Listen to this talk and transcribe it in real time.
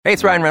Hey,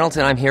 it's Ryan Reynolds,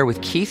 and I'm here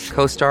with Keith,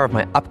 co-star of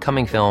my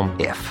upcoming film,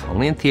 If,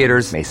 only in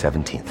theaters May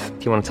 17th.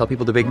 Do you want to tell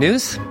people the big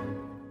news?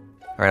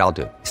 All right, I'll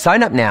do it.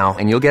 Sign up now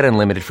and you'll get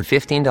unlimited for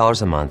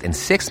 $15 a month and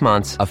 6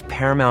 months of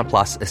Paramount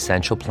Plus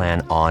Essential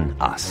Plan on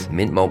us.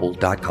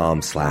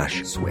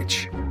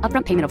 MintMobile.com/switch.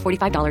 Upfront payment of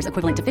 $45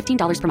 equivalent to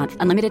 $15 per month.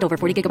 Unlimited over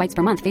 40 gigabytes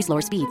per month. Face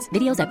lower speeds.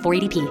 Videos at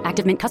 480p.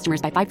 Active Mint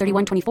customers by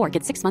 531.24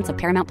 get 6 months of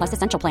Paramount Plus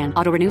Essential Plan.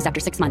 Auto renews after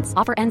 6 months.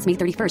 Offer ends May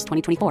 31st,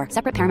 2024.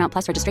 Separate Paramount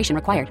Plus registration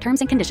required. Terms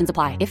and conditions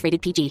apply if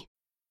rated PG.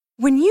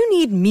 When you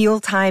need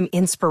mealtime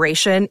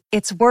inspiration,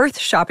 it's worth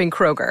shopping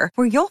Kroger,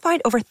 where you'll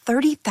find over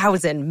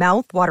 30,000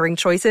 mouth-watering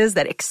choices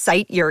that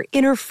excite your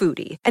inner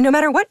foodie. And no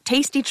matter what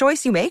tasty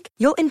choice you make,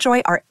 you'll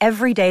enjoy our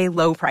everyday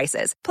low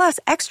prices, plus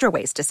extra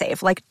ways to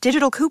save, like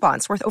digital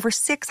coupons worth over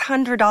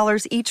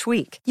 $600 each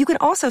week. You can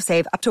also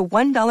save up to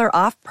 $1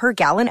 off per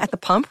gallon at the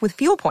pump with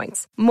fuel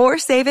points. More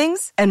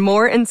savings and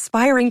more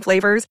inspiring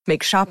flavors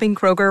make shopping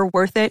Kroger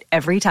worth it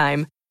every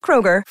time.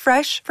 Kroger,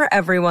 fresh for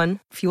everyone.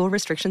 Fuel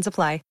restrictions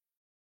apply.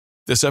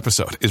 This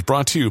episode is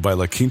brought to you by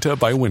La Quinta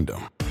by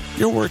Wyndham.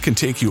 Your work can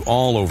take you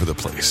all over the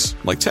place,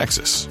 like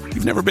Texas.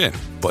 You've never been,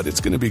 but it's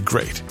going to be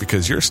great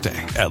because you're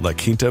staying at La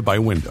Quinta by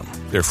Wyndham.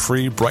 Their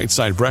free Bright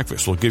Side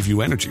breakfast will give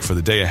you energy for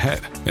the day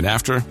ahead. And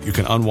after, you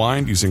can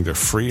unwind using their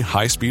free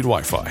high-speed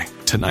Wi-Fi.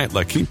 Tonight,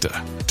 La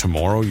Quinta.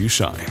 Tomorrow, you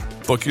shine.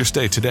 Book your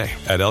stay today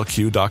at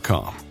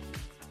LQ.com.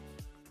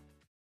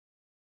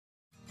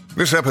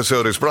 This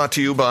episode is brought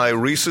to you by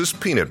Reese's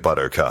Peanut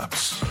Butter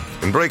Cups.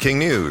 In breaking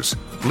news,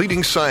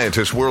 leading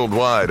scientists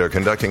worldwide are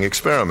conducting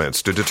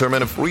experiments to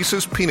determine if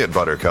Reese's Peanut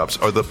Butter Cups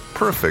are the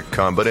perfect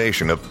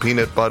combination of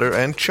peanut butter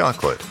and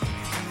chocolate.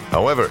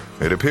 However,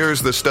 it appears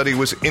the study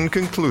was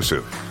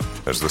inconclusive,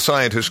 as the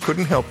scientists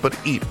couldn't help but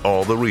eat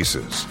all the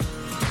Reese's.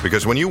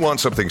 Because when you want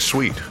something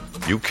sweet,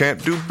 you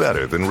can't do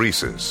better than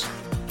Reese's.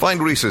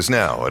 Find Reese's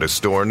now at a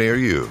store near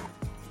you.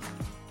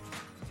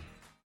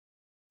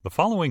 The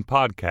following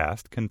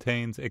podcast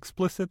contains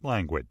explicit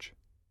language.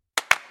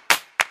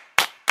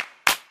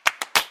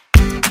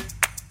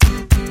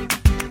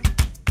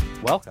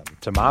 Welcome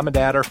to Mom and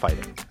Dad Are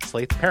Fighting,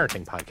 Slate's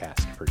parenting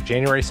podcast for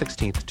January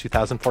 16th,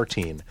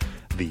 2014,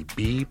 the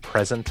Be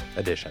Present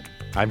edition.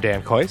 I'm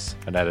Dan Kois,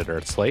 an editor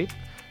at Slate.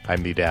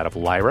 I'm the dad of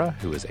Lyra,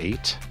 who is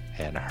 8,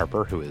 and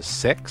Harper, who is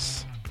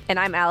 6. And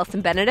I'm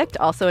Allison Benedict,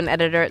 also an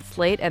editor at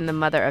Slate, and the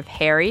mother of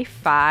Harry,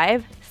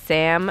 5,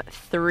 Sam,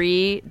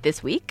 3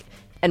 this week,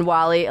 and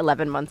Wally,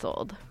 11 months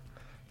old.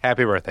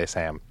 Happy birthday,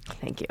 Sam.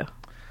 Thank you.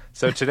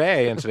 So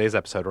today, in today's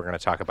episode, we're going to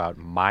talk about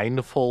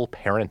mindful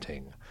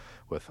parenting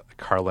with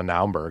Carla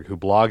Naumburg, who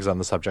blogs on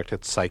the subject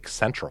at Psych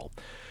Central.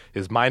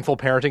 Is mindful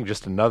parenting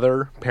just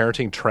another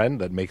parenting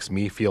trend that makes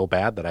me feel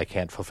bad that I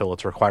can't fulfill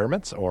its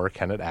requirements, or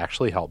can it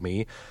actually help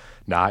me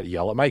not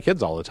yell at my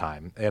kids all the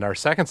time? In our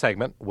second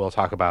segment, we'll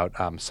talk about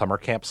summer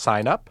camp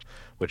sign-up,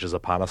 which is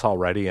upon us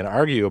already, and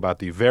argue about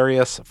the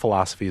various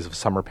philosophies of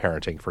summer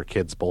parenting for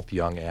kids both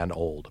young and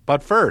old.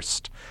 But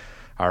first,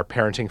 our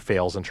parenting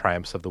fails and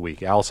triumphs of the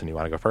week. Allison, you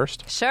want to go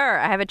first? Sure.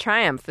 I have a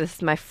triumph. This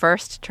is my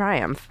first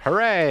triumph.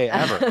 Hooray,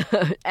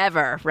 ever.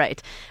 Ever,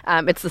 right.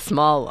 It's the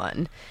small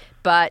one.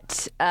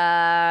 But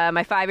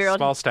my 5-year-old...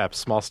 Small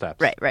steps.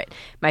 Right.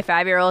 My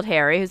 5-year-old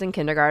Harry, who's in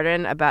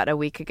kindergarten, about a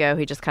week ago,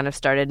 he just kind of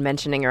started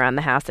mentioning around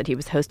the house that he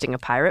was hosting a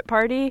pirate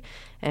party,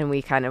 and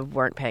we kind of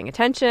weren't paying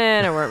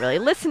attention or weren't really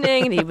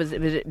listening, and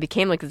it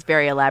became like this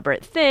very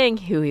elaborate thing,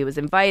 who he was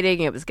inviting.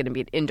 It was going to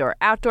be an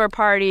indoor-outdoor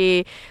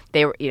party.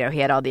 They were, he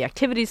had all the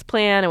activities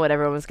planned and what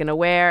everyone was going to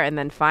wear, and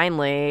then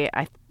finally,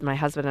 my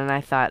husband and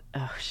I thought,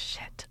 oh,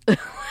 shit.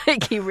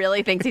 Like, he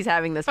really thinks he's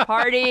having this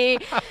party.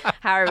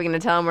 How are we going to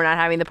tell him we're not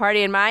having the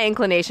party? And my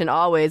inclination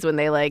always, when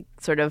they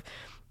sort of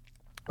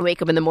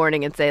wake up in the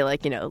morning and say,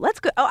 let's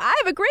go. Oh, I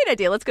have a great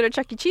idea. Let's go to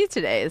Chuck E. Cheese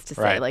today, is to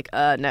say,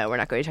 no, we're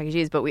not going to Chuck E.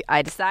 Cheese. But we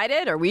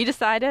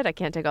decided, I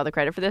can't take all the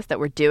credit for this, that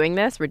we're doing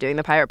this. We're doing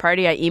the pirate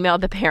party. I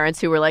emailed the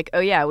parents who were like, oh,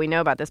 yeah, we know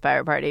about this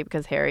pirate party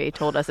because Harry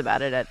told us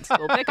about it at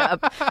school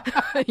pickup.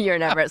 You're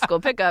never at school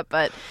pickup,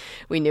 but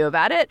we knew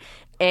about it.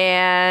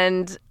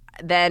 And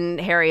then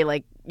Harry,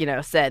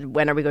 said,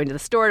 when are we going to the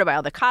store to buy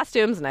all the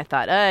costumes? And I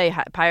thought,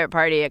 pirate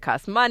party, it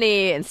costs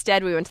money.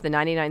 Instead, we went to the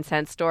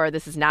 99-cent store.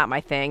 This is not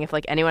my thing. If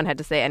anyone had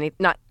to say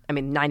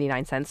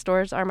 99-cent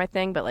stores are my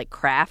thing, but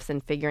crafts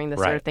and figuring this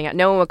sort of thing out.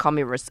 No one would call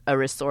me a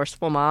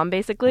resourceful mom,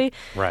 basically.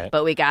 Right.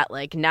 But we got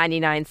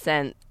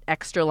 99-cent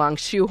extra long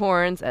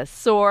shoehorns as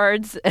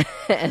swords,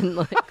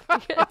 and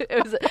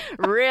it was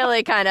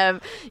really kind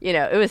of,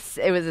 it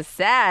was a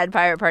sad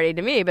pirate party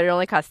to me, but it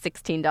only cost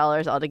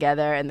 $16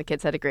 altogether, and the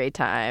kids had a great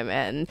time.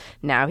 And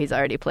now he's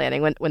already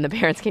planning. When the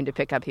parents came to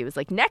pick up, he was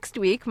like, next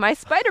week, my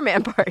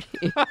Spider-Man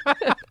party.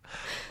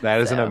 That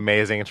is an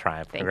amazing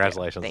triumph.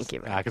 Congratulations. Thank you.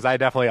 Because I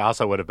definitely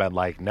also would have been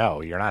like,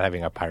 no, you're not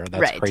having a pirate.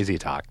 That's crazy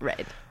talk.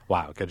 Right.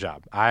 Wow, good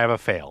job. I have a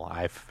fail.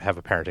 I have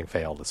a parenting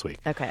fail this week.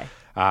 Okay.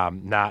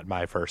 Not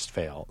my first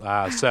fail.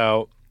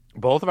 So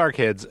both of our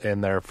kids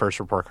in their first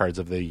report cards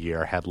of the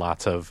year had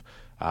lots of,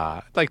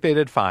 they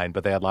did fine,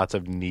 but they had lots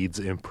of needs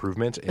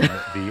improvement in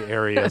the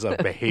areas of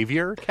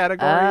behavior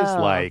categories,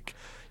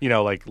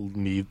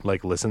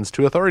 listens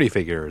to authority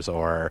figures,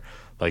 or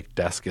like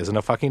desk isn't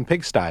a fucking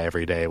pigsty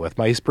every day with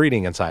mice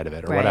breeding inside of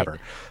it, or whatever.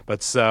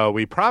 But so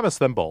we promised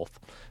them both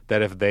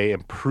that if they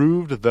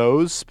improved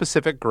those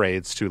specific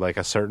grades to like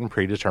a certain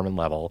predetermined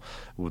level,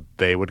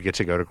 they would get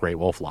to go to Great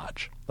Wolf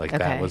Lodge. Like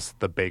that was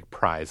the big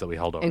prize that we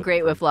held over. And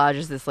Great Wolf Lodge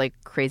is this like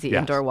crazy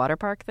indoor water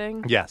park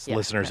thing? Yes.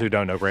 Listeners who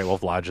don't know, Great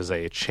Wolf Lodge is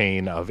a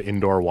chain of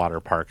indoor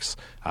water parks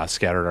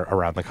scattered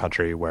around the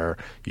country where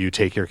you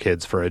take your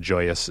kids for a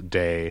joyous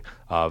day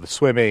of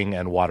swimming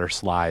and water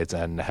slides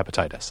and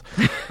hepatitis.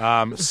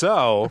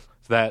 So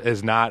that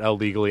is not a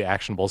legally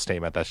actionable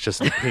statement. That's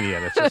just an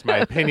opinion. It's just my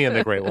opinion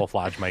that Great Wolf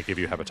Lodge might give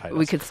you hepatitis.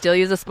 We could still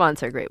use a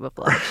sponsor, Great Wolf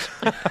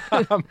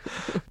Lodge.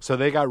 So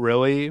they got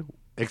really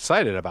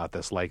excited about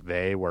this. Like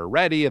they were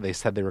ready and they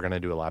said they were going to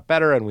do a lot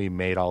better. And we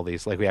made all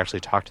these, like we actually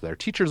talked to their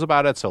teachers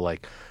about it. So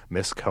like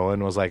Miss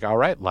Cohen was like, all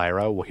right,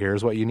 Lyra, well,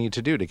 here's what you need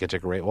to do to get to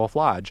Great Wolf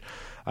Lodge.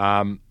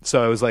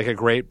 So it was like a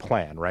great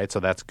plan, right? So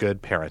that's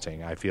good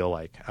parenting, I feel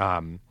like.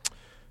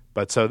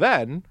 But so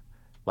then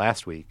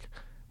last week,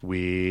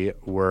 we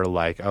were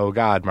like, oh,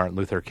 God, Martin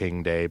Luther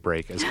King Day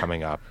break is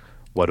coming up.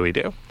 What do we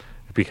do?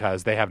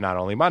 Because they have not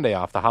only Monday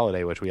off, the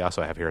holiday, which we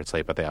also have here at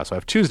Slate, but they also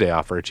have Tuesday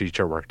off for a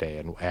teacher work day.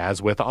 And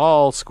as with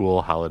all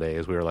school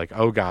holidays, we were like,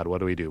 oh, God, what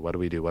do we do? What do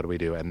we do? What do we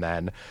do? And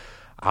then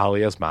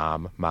Alia's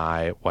mom,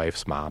 my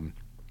wife's mom,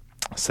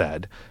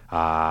 said,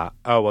 oh,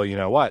 well, you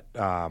know what?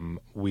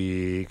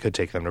 We could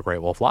take them to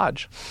Great Wolf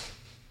Lodge.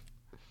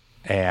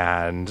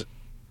 And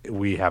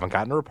we haven't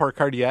gotten a report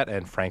card yet,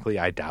 and frankly,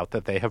 I doubt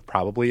that they have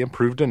probably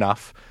improved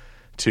enough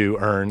to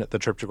earn the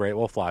trip to Great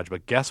Wolf Lodge.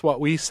 But guess what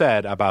we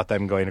said about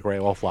them going to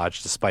Great Wolf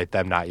Lodge despite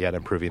them not yet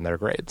improving their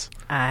grades?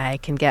 I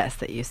can guess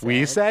that you said.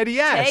 We said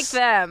yes. Take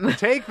them.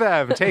 Take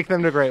them. Take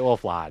them to Great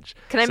Wolf Lodge.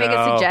 Can I make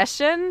a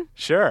suggestion?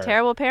 Sure.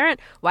 Terrible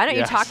parent. Why don't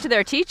you talk to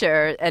their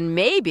teacher, and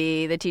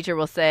maybe the teacher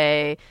will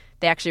say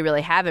they actually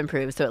really have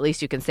improved, so at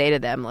least you can say to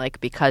them, like,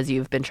 because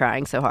you've been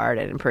trying so hard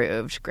and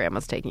improved,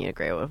 Grandma's taking you to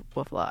Great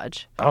Wolf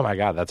Lodge. Oh, my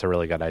God, that's a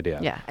really good idea.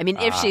 Yeah. I mean,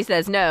 if she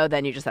says no,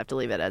 then you just have to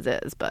leave it as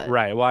is. But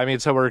right. Well, I mean,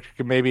 so we're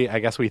maybe, I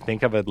guess we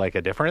think of it like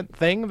a different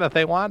thing that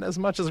they want as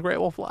much as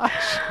Great Wolf Lodge.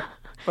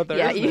 But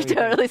yeah, you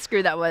totally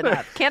screwed that one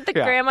up. Can't the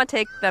grandma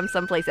take them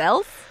someplace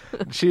else?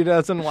 She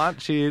doesn't want.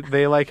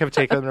 They like have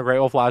taken them to Great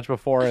Wolf Lodge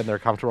before, and they're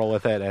comfortable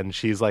with it, and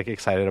she's like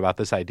excited about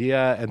this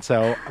idea. And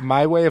so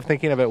my way of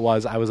thinking of it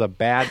was, I was a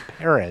bad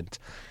parent,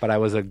 but I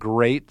was a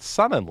great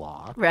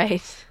son-in-law,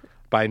 right?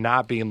 By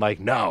not being like,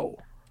 no,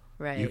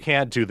 right, you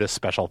can't do this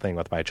special thing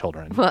with my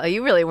children. Well,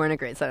 you really weren't a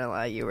great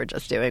son-in-law. You were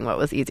just doing what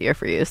was easier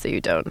for you, so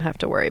you don't have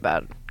to worry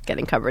about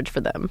getting coverage for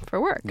them for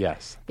work.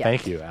 Yes.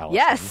 Thank you, Allison.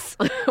 Yes.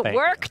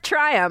 Work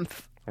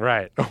triumph.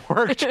 Right.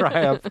 Work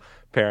triumph,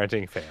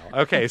 parenting fail.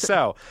 Okay,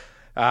 so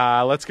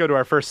let's go to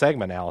our first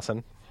segment,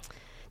 Allison.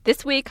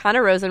 This week,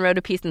 Hannah Rosen wrote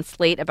a piece in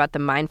Slate about the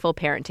mindful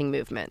parenting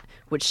movement,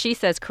 which she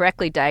says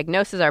correctly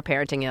diagnoses our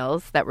parenting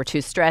ills, that we're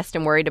too stressed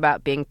and worried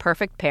about being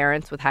perfect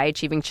parents with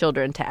high-achieving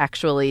children to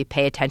actually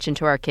pay attention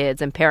to our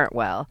kids and parent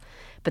well.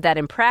 But that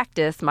in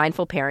practice,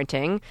 mindful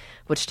parenting,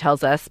 which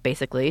tells us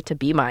basically to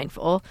be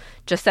mindful,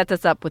 just sets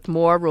us up with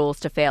more rules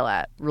to fail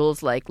at.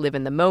 Rules like live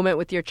in the moment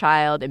with your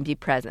child and be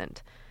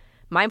present.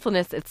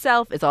 Mindfulness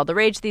itself is all the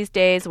rage these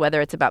days,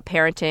 whether it's about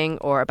parenting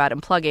or about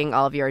unplugging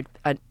all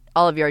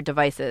of your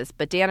devices.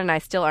 But Dan and I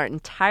still aren't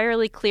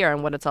entirely clear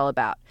on what it's all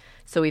about.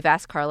 So we've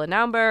asked Carla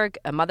Naumburg,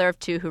 a mother of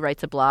two who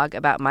writes a blog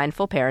about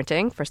mindful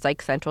parenting for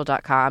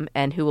PsychCentral.com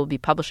and who will be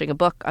publishing a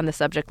book on the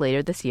subject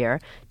later this year,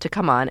 to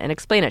come on and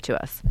explain it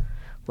to us.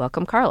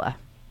 Welcome, Carla.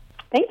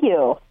 Thank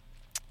you.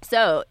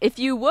 So if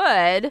you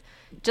would,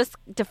 just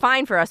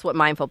define for us what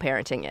mindful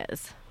parenting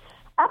is.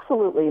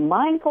 Absolutely.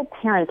 Mindful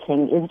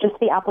parenting is just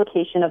the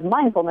application of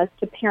mindfulness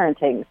to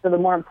parenting. So the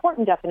more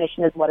important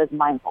definition is, what is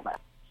mindfulness?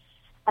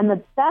 And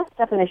the best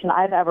definition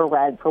I've ever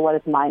read for what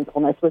is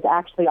mindfulness was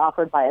actually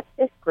offered by a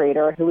fifth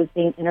grader who was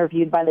being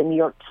interviewed by the New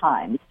York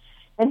Times.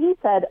 And he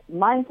said,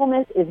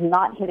 mindfulness is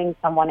not hitting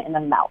someone in the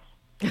mouth.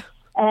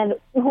 And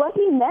what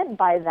he meant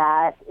by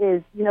that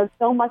is,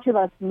 so much of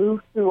us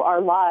move through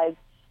our lives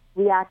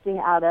reacting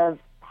out of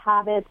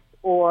habits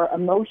or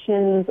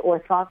emotions or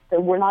thoughts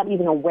that we're not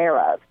even aware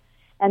of.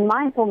 And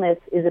mindfulness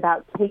is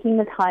about taking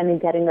the time and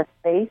getting the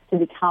space to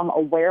become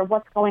aware of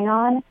what's going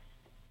on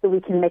so we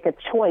can make a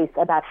choice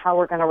about how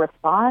we're going to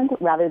respond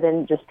rather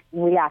than just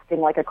reacting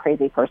like a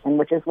crazy person,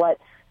 which is what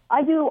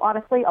I do,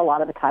 honestly, a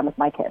lot of the time with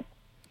my kids.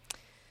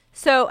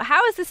 So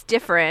how is this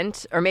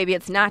different, or maybe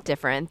it's not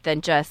different,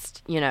 than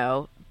just,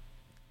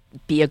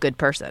 be a good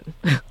person?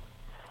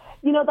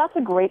 That's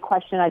a great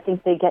question. I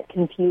think they get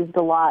confused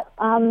a lot.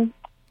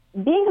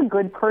 Being a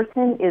good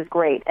person is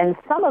great, and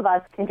some of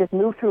us can just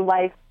move through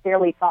life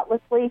fairly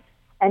thoughtlessly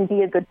and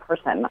be a good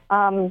person.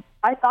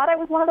 I thought I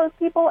was one of those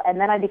people, and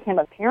then I became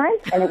a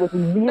parent, and it was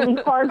really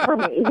hard for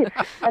me.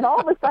 And all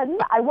of a sudden,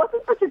 I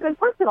wasn't such a good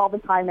person all the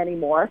time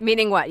anymore.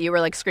 Meaning what? You were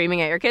like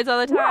screaming at your kids all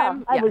the time?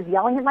 Yeah, I was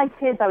yelling at my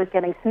kids. I was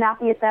getting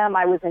snappy at them.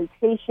 I was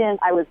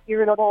impatient. I was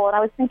irritable. And I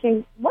was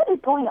thinking, what is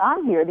going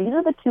on here? These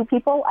are the two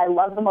people I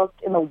love the most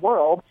in the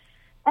world.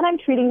 And I'm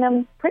treating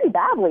them pretty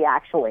badly,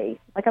 actually.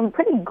 Like, I'm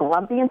pretty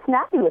grumpy and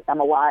snappy with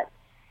them a lot.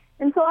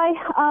 And so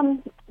I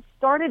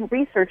started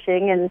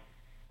researching, and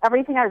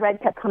everything I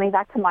read kept coming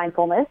back to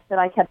mindfulness, and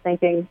I kept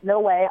thinking, no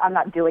way, I'm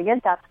not doing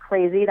it. That's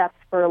crazy. That's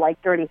for,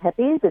 like, dirty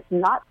hippies. It's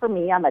not for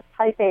me. I'm a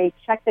type A,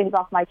 check things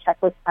off my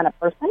checklist kind of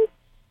person.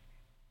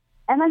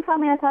 And then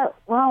finally I thought,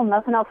 well,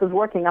 nothing else is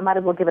working. I might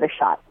as well give it a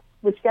shot,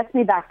 which gets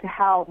me back to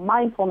how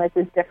mindfulness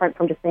is different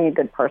from just being a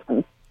good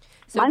person.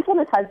 So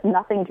mindfulness has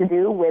nothing to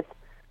do with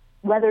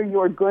whether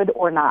you're good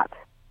or not.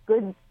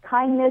 Good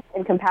kindness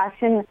and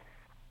compassion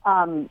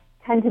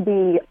tend to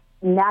be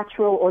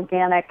natural,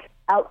 organic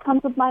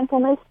outcomes of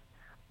mindfulness,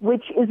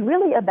 which is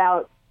really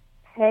about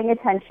paying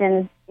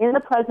attention in the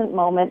present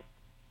moment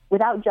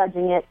without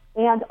judging it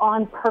and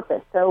on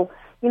purpose. So,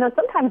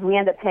 sometimes we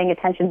end up paying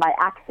attention by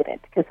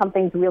accident because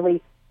something's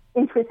really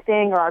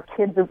interesting or our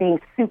kids are being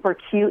super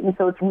cute, and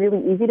so it's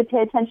really easy to pay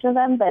attention to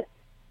them, but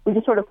we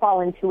just sort of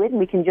fall into it, and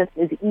we can just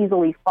as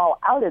easily fall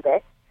out of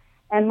it.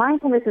 And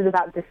mindfulness is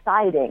about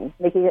deciding,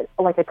 making it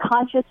like a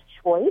conscious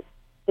choice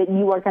that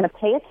you are going to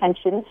pay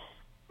attention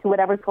to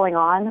whatever's going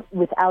on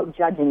without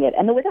judging it.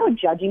 And the without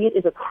judging it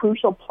is a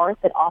crucial part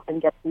that often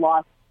gets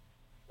lost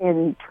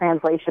in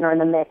translation or in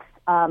the mix.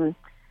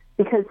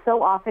 Because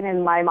so often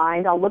in my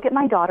mind, I'll look at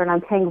my daughter and I'm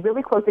paying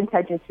really close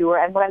attention to her,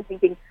 and what I'm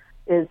thinking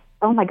is,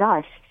 oh my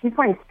gosh, she's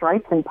wearing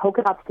stripes and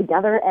polka dots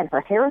together, and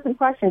her hair isn't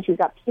brushed, and she's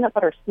got peanut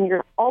butter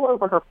smeared all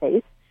over her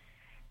face.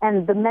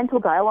 And the mental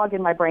dialogue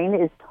in my brain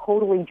is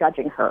totally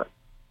judging her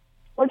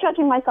or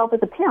judging myself as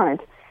a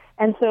parent.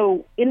 And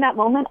so in that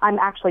moment, I'm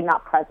actually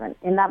not present.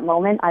 In that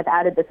moment, I've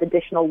added this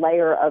additional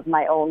layer of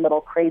my own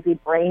little crazy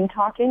brain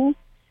talking,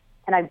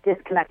 and I've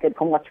disconnected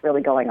from what's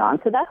really going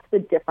on. So that's the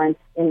difference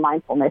in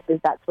mindfulness, is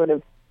that sort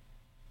of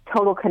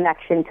total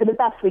connection to the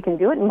best we can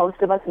do it. And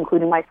most of us,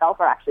 including myself,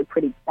 are actually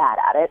pretty bad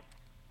at it,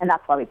 and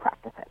that's why we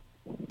practice it.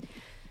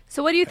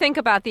 So what do you think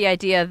about the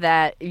idea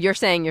that you're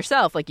saying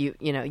yourself, like you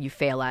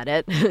fail at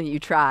it, you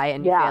try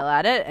and you fail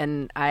at it,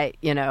 and I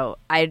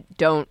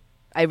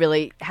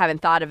really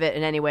haven't thought of it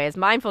in any way as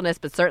mindfulness,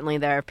 but certainly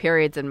there are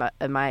periods in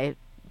my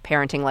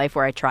parenting life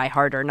where I try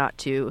harder not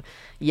to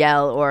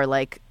yell or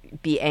like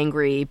be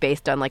angry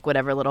based on like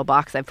whatever little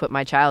box I've put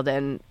my child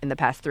in the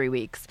past 3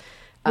 weeks,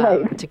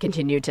 to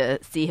continue to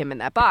see him in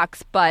that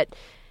box. But,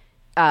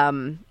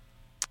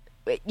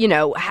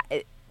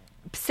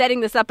 setting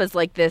this up as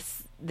like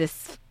this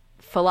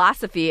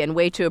philosophy and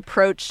way to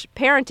approach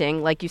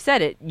parenting, like you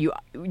said,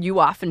 you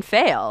often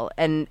fail,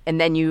 and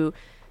then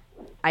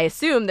I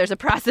assume there's a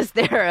process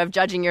there of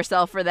judging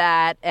yourself for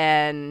that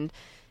and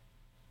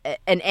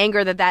an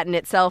anger that in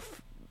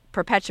itself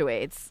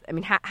perpetuates. I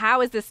mean,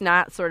 how is this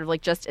not sort of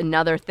like just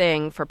another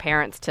thing for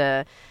parents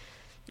to,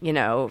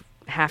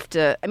 have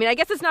to? I mean, I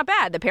guess it's not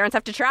bad. The parents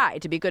have to try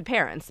to be good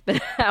parents,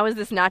 but how is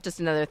this not just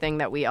another thing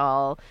that we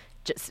all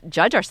just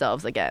judge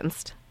ourselves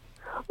against?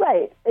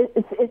 Right.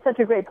 It's such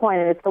a great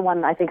point, and it's the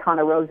one I think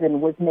Hannah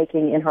Rosen was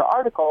making in her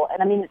article.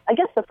 And I mean, I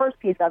guess the first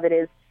piece of it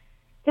is,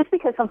 just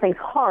because something's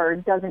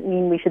hard doesn't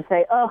mean we should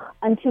say, oh,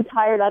 I'm too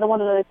tired, I don't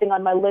want another thing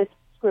on my list,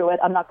 screw it,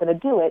 I'm not going to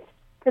do it.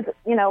 Because,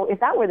 if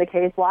that were the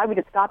case, well, I would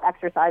just stop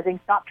exercising,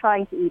 stop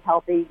trying to eat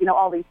healthy,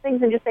 all these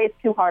things, and just say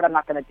it's too hard, I'm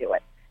not going to do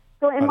it.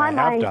 So in my mind,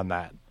 I have done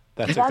that.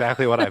 That's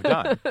exactly what I've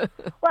done.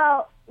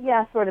 Well,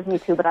 yeah, sort of me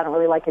too, but I don't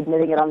really like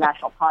admitting it on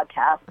national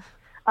podcasts.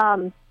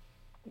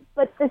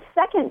 But the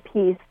second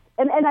piece,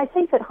 and I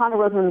think that Hannah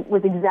Rosen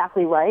was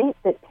exactly right,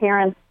 that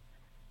parents,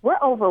 we're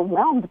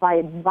overwhelmed by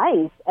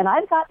advice. And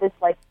I've got this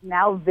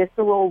now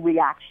visceral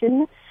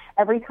reaction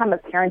every time a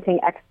parenting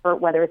expert,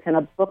 whether it's in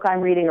a book I'm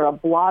reading or a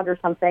blog or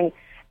something,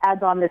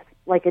 adds on this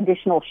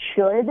additional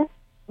should.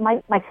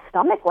 My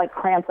stomach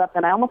cramps up,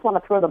 and I almost want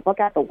to throw the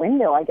book out the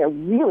window. I get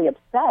really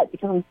upset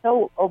because I'm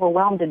so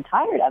overwhelmed and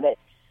tired of it.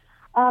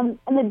 And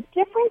the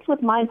difference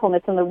with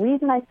mindfulness, and the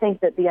reason I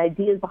think that the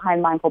ideas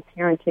behind mindful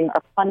parenting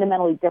are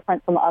fundamentally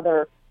different from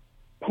other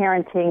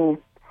parenting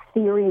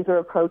theories or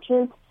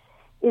approaches,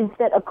 is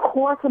that a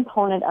core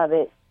component of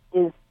it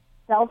is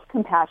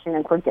self-compassion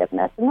and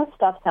forgiveness. And this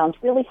stuff sounds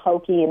really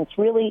hokey, and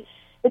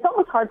it's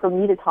almost hard for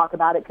me to talk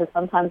about it because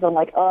sometimes I'm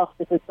like, oh,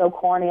 this is so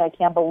corny, I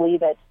can't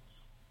believe it.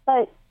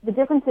 But the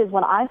difference is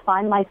when I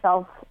find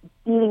myself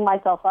beating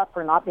myself up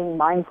for not being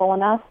mindful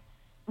enough,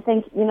 I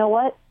think, you know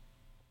what?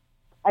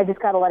 I just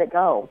got to let it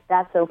go.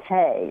 That's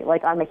okay.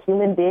 I'm a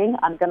human being.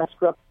 I'm going to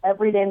screw up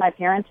every day in my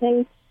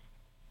parenting,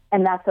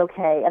 and that's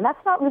okay. And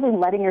that's not really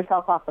letting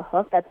yourself off the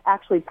hook. That's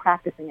actually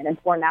practicing an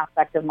important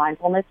aspect of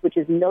mindfulness, which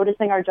is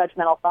noticing our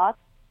judgmental thoughts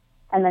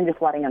and then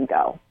just letting them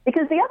go.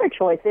 Because the other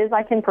choice is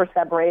I can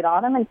perseverate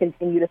on them and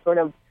continue to sort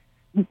of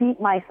beat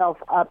myself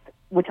up,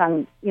 which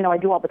I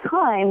do all the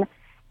time,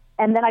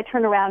 and then I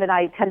turn around and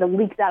I tend to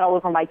leak that all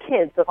over my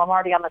kids. So if I'm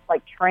already on this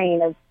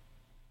train of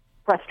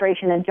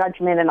frustration and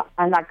judgment and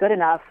I'm not good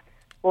enough,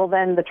 well,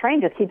 then the train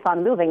just keeps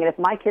on moving. And if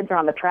my kids are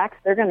on the tracks,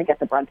 they're going to get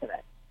the brunt of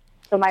it.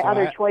 So my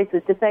other choice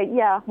is to say,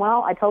 yeah,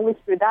 well, I totally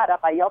screwed that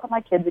up. I yelled at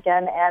my kids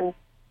again, and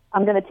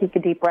I'm going to take a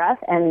deep breath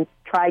and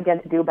try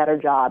again to do a better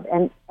job.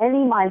 And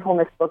any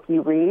mindfulness book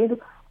you read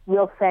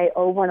will say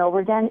over and over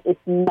again, it's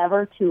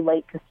never too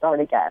late to start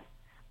again,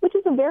 which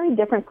is a very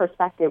different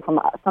perspective from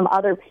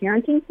other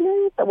parenting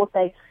theories that will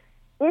say,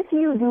 if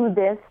you do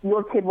this,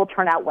 your kid will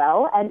turn out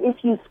well, and if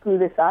you screw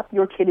this up,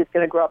 your kid is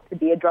going to grow up to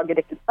be a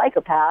drug-addicted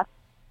psychopath,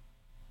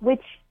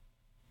 which,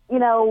 you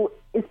know,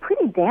 is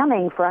pretty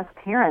damning for us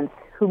parents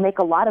who make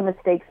a lot of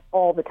mistakes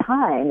all the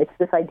time. It's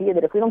this idea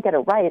that if we don't get it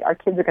right, our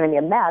kids are going to be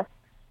a mess.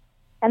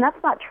 And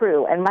that's not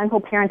true. And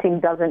mindful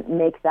parenting doesn't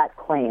make that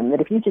claim,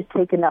 that if you just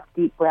take enough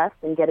deep breaths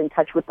and get in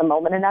touch with the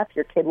moment enough,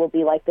 your kid will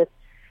be like this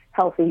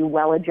healthy,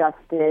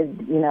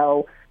 well-adjusted, you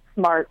know,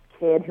 smart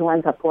kid who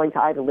ends up going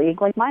to Ivy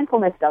League. Like,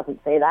 mindfulness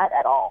doesn't say that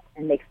at all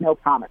and makes no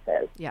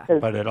promises. Yeah.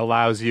 But it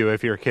allows you,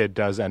 if your kid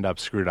does end up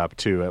screwed up,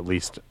 to at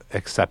least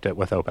accept it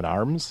with open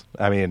arms.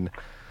 I mean,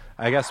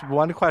 I guess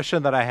one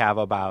question that I have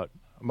about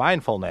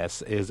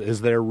mindfulness is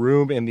there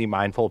room in the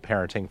mindful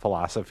parenting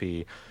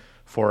philosophy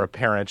for a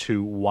parent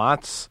who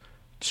wants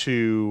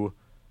to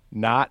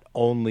not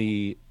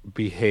only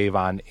behave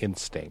on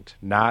instinct,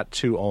 not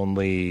to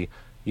only,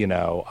 you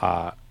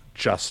know,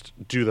 just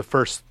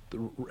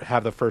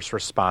have the first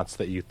response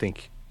that you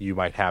think you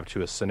might have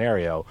to a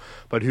scenario,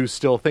 but who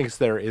still thinks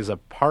there is a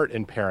part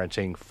in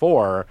parenting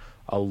for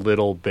a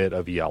little bit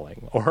of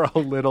yelling or a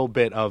little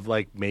bit of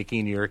like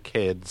making your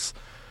kids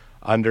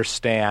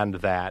understand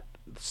that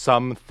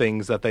some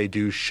things that they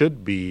do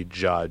should be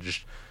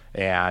judged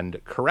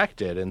and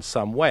corrected in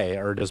some way?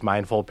 Or does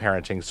mindful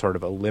parenting sort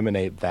of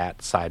eliminate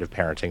that side of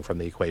parenting from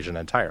the equation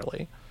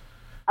entirely?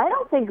 I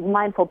don't think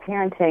mindful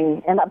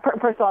parenting, and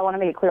first of all, I want to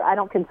make it clear, I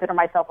don't consider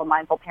myself a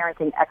mindful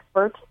parenting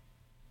expert.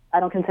 I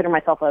don't consider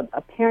myself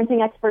a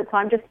parenting expert, so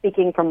I'm just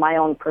speaking from my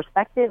own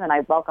perspective, and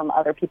I welcome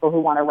other people who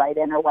want to write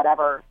in or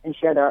whatever and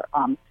share their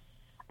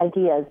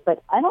ideas.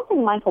 But I don't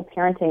think mindful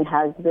parenting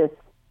has this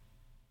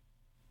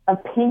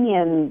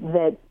opinion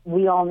that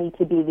we all need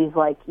to be these,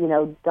 like, you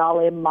know,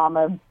 Dalai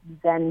Lama,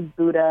 Zen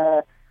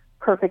Buddha,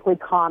 perfectly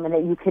calm, and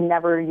that you can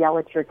never yell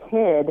at your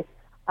kid,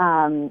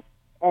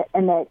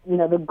 and that, you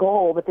know, the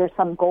goal, that there's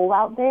some goal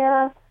out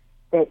there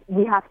that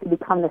we have to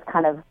become this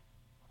kind of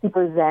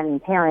super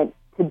Zen parent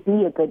to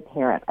be a good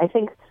parent. I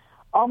think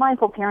all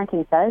mindful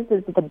parenting says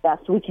is that the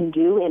best we can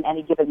do in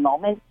any given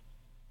moment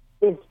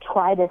is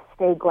try to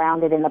stay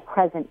grounded in the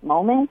present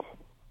moment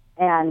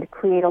and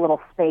create a little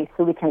space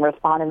so we can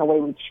respond in the way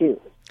we choose.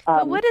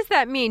 But what does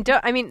that mean?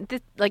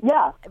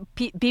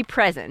 Be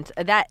present.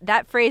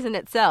 That phrase in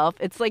itself,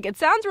 it's like, it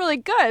sounds really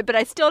good, but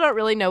I still don't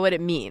really know what it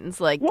means.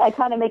 Like, yeah, it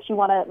kind of makes you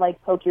want to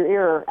like poke your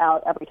ear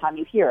out every time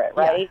you hear it,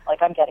 right? Yeah.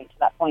 Like, I'm getting to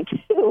that point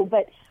too.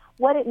 But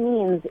what it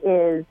means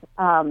is,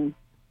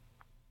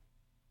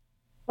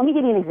 let me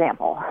give you an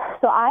example.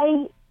 So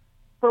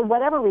for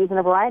whatever reason,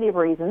 a variety of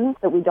reasons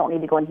that we don't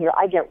need to go in here,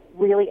 I get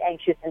really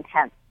anxious and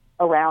tense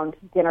around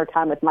dinner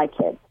time with my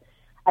kids.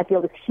 I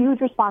feel this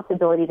huge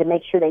responsibility to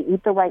make sure they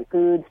eat the right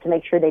foods, to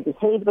make sure they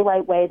behave the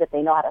right way, that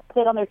they know how to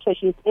sit on their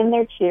tushies, in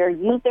their chair,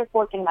 use their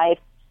fork and knife,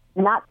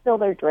 not spill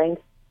their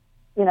drinks,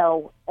 you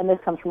know, and this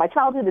comes from my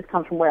childhood, this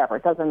comes from wherever,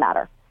 it doesn't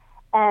matter.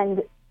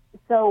 And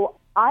so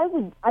I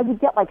would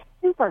get like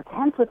super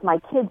tense with my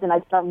kids, and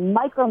I'd start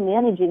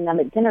micromanaging them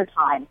at dinner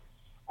time.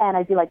 And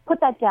I'd be like,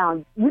 put that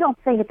down. You don't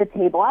sing at the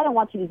table. I don't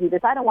want you to do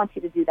this. I don't want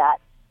you to do that.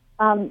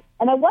 And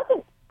I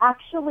wasn't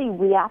actually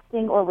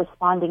reacting or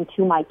responding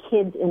to my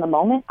kids in the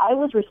moment. I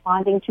was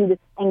responding to this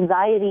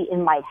anxiety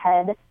in my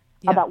head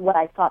about what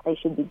I thought they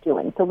should be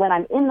doing. So when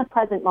I'm in the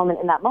present moment,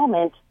 in that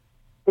moment,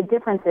 the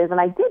difference is, and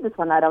I did this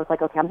one night, I was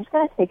like, okay, I'm just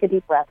going to take a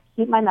deep breath,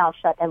 keep my mouth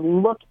shut,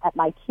 and look at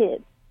my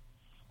kids.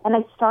 And I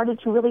started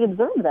to really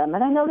observe them.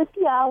 And I noticed,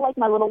 like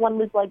my little one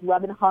was like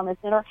rubbing hummus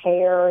in her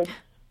hair, and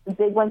the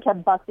big one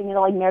kept busting into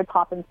like Mary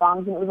Poppins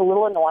songs, and it was a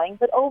little annoying.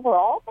 But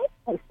overall,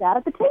 they sat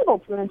at the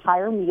table through an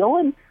entire meal,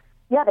 and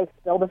they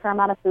spilled a fair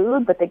amount of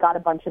food, but they got a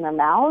bunch in their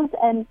mouths,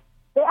 and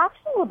they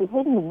actually were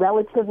behaving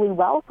relatively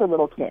well for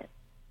little kids.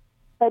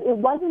 But it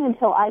wasn't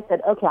until I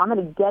said, okay, I'm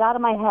going to get out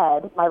of my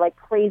head, my like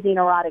crazy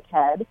neurotic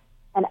head,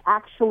 and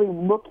actually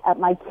look at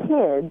my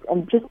kids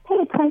and just pay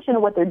attention to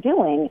what they're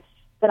doing,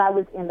 that I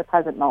was in the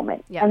present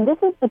moment. Yeah. And this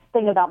is the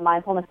thing about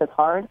mindfulness that's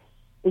hard,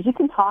 is you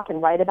can talk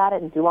and write about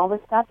it and do all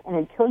this stuff, and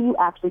until you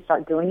actually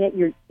start doing it,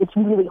 it's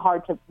really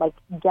hard to like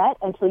get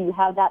until you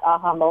have that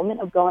aha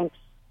moment of going,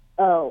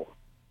 oh,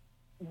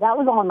 that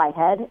was all in my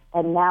head,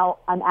 and now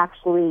I'm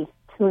actually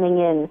tuning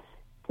in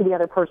to the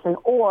other person,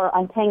 or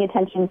I'm paying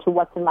attention to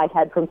what's in my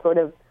head from sort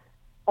of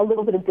a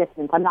little bit of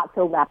distance. I'm not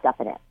so wrapped up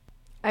in it.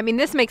 I mean,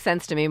 this makes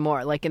sense to me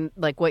more, like in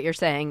like what you're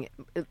saying.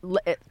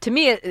 To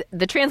me,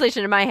 the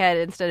translation in my head,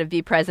 instead of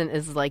be present,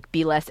 is like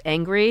be less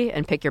angry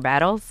and pick your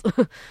battles.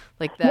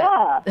 Like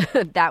that.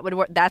 Yeah. That would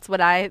work. That's what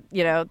that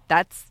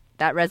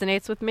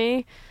resonates with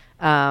me.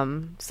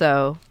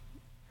 So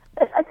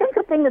I think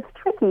the thing that's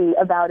tricky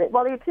about it,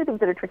 well, there are two things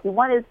that are tricky.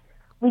 One is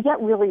we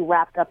get really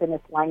wrapped up in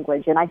this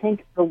language, and I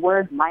think the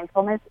word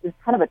mindfulness is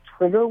kind of a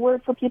trigger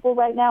word for people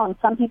right now, and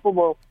some people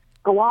will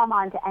go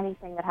on to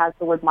anything that has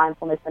the word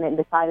mindfulness in it and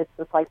decide it's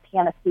this like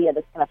panacea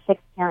that's going to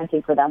fix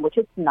parenting for them, which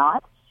it's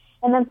not.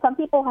 And then some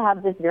people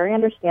have this very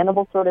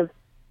understandable sort of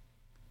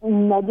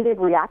negative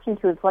reaction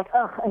to it. It's like,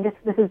 ugh,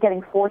 this is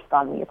getting forced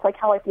on me. It's like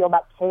how I feel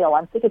about kale.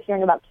 I'm sick of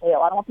hearing about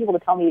kale. I don't want people to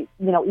tell me,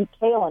 eat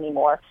kale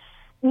anymore.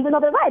 Even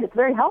though they're right, it's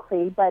very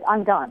healthy, but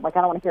I'm done. Like,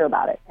 I don't want to hear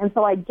about it. And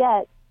so I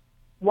get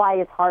why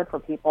it's hard for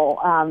people.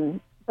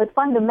 But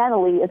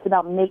fundamentally, it's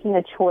about making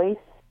a choice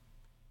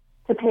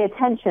to pay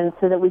attention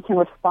so that we can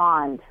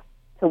respond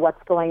to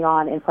what's going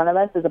on in front of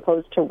us as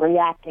opposed to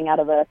reacting out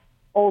of a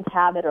old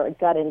habit or a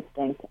gut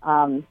instinct.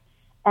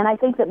 And I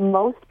think that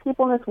most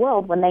people in this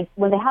world, when they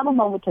have a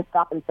moment to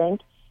stop and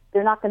think,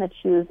 they're not going to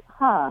choose,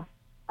 I'm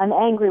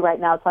angry right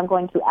now, so I'm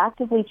going to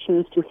actively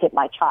choose to hit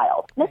my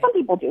child. And some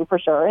people do, for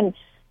sure, and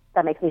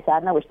that makes me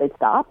sad, and I wish they'd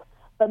stop.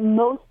 But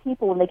most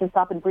people, when they can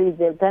stop and breathe,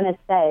 they're going to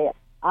say,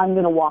 I'm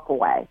going to walk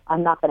away.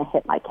 I'm not going to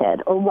hit my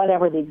kid, or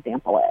whatever the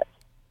example is.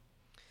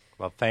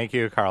 Well, thank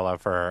you, Carla,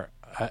 for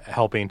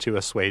helping to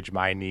assuage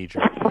my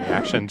knee-jerk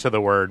reaction to the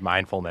word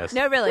mindfulness.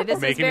 No, really, this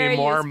is making very me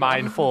more useful.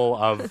 Mindful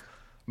of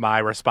my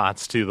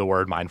response to the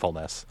word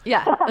mindfulness.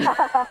 Yeah.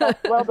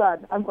 Well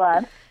done. I'm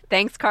glad.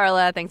 Thanks,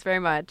 Carla. Thanks very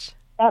much.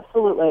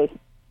 Absolutely.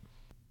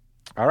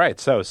 All right,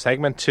 so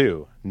segment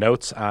 2,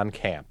 Notes on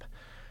Camp.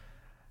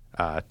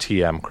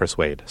 TM Chris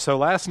Wade. So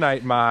last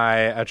night, my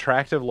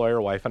attractive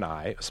lawyer wife and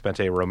I spent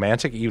a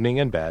romantic evening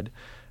in bed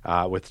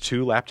with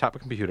 2 laptop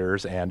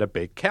computers and a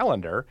big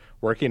calendar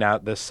working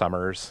out this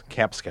summer's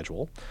camp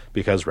schedule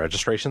because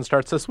registration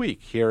starts this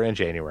week here in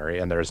January,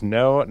 and there's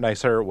no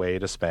nicer way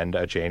to spend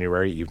a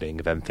January evening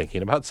than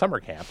thinking about summer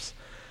camps.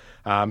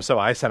 So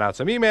I sent out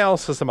some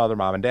emails to some other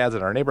mom and dads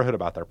in our neighborhood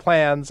about their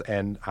plans,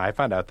 and I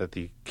found out that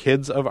the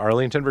kids of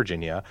Arlington,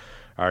 Virginia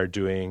are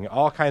doing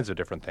all kinds of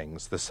different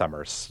things this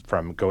summer,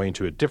 from going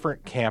to a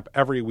different camp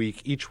every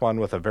week, each one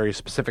with a very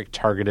specific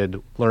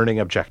targeted learning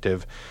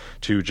objective,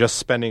 to just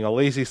spending a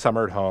lazy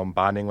summer at home,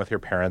 bonding with your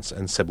parents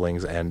and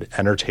siblings, and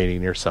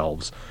entertaining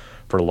yourselves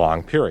for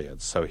long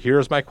periods. So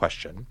here's my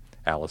question,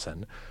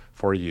 Allison,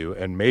 for you,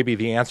 and maybe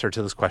the answer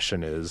to this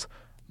question is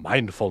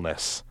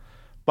mindfulness.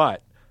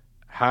 But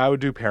how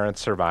do parents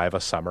survive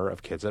a summer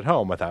of kids at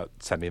home without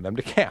sending them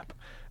to camp?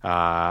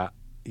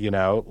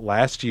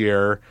 Last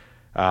year,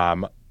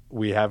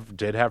 we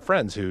did have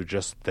friends who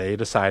they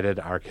decided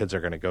our kids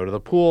are going to go to the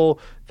pool.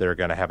 They're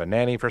going to have a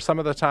nanny for some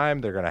of the time.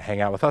 They're going to hang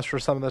out with us for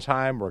some of the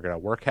time. We're going to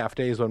work half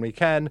days when we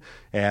can,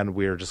 and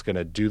we're just going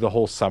to do the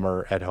whole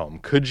summer at home.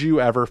 Could you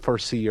ever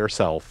foresee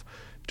yourself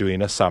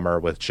doing a summer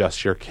with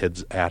just your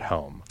kids at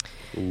home,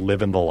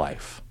 living the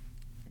life?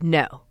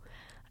 No.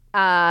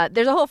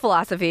 There's a whole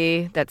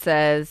philosophy that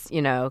says,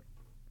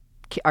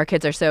 our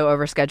kids are so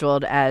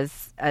overscheduled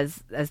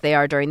as they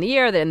are during the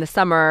year that in the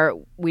summer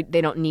they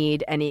don't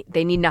need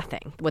they need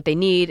nothing. What they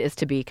need is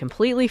to be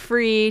completely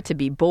free, to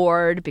be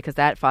bored, because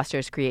that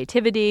fosters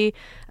creativity.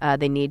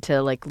 They need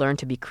to learn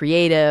to be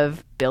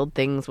creative, build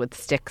things with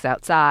sticks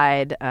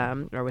outside,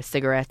 or with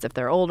cigarettes if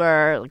they're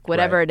older,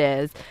 whatever Right. it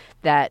is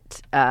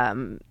that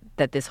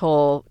this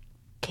whole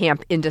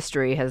camp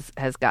industry has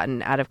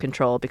gotten out of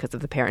control because of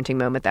the parenting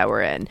moment that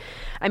we're in.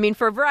 I mean,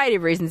 for a variety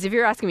of reasons. If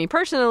you're asking me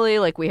personally,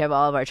 we have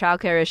all of our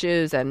childcare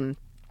issues, and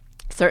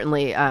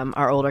certainly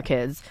our older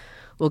kids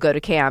will go to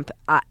camp.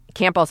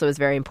 Camp also is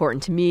very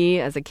important to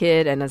me as a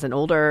kid and as an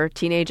older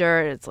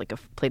teenager. It's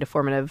played a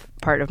formative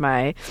part of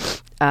my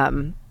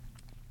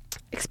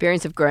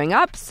experience of growing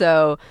up.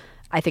 So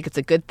I think it's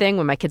a good thing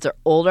when my kids are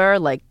older,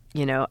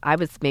 I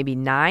was maybe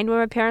 9 when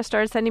my parents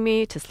started sending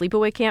me to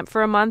sleepaway camp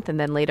for a month and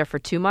then later for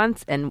 2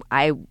 months. And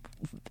I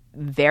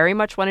very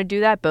much want to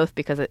do that, both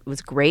because it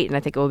was great and I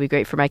think it will be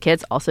great for my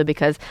kids, also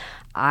because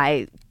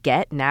I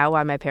get now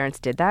why my parents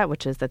did that,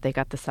 which is that they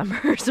got the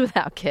summers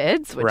without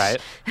kids, which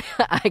Right.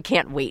 I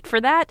can't wait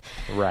for that.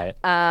 Right.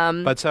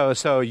 But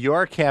so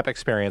your camp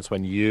experience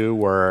when you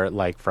were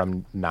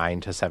from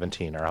 9 to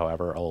 17 or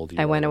however old you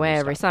were. I went away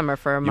every summer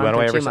for a You month went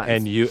away or 2 every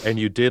months. and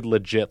you did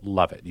legit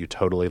love it. You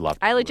totally loved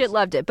it. I legit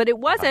loved it, but it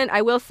wasn't.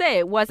 I will say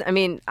it wasn't. I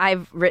mean,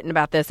 I've written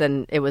about this,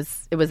 and it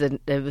was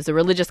a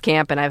religious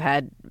camp, and I've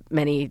had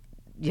many,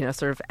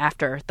 sort of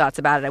afterthoughts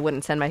about it. I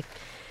wouldn't send my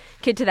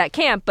kid to that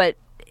camp, but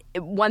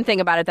one thing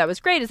about it that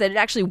was great is that it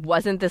actually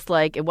wasn't this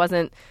it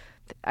wasn't.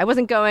 I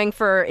wasn't going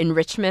for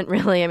enrichment,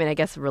 really. I mean, I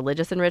guess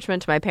religious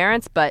enrichment to my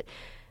parents, but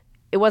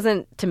it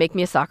wasn't to make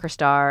me a soccer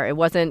star. It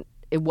wasn't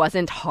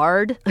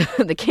hard.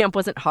 The camp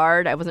wasn't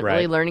hard. I wasn't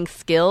really Right. learning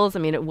skills. I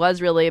mean, it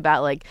was really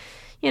about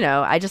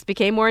I just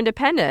became more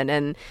independent,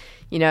 and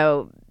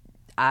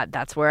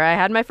that's where I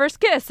had my first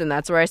kiss, and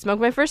that's where I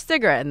smoked my first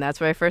cigarette, and that's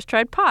where I first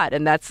tried pot,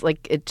 and that's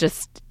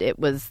it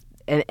was,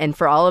 and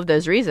for all of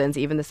those reasons,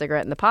 even the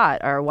cigarette and the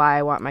pot are why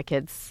I want my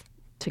kids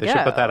to They go.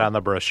 should put that on the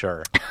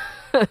brochure.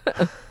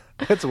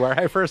 It's where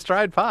I first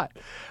tried pot.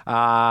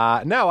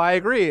 No, I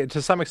agree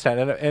to some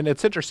extent. And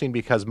it's interesting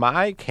because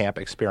my camp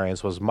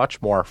experience was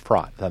much more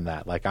fraught than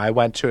that. I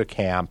went to a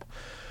camp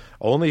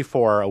only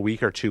for a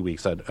week or 2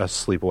 weeks, a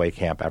sleepaway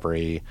camp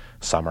every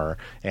summer.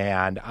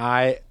 And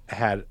I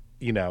had,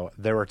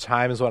 there were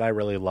times when I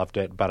really loved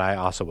it, but I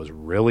also was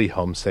really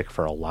homesick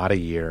for a lot of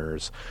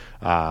years.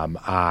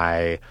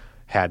 I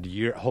had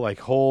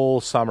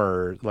whole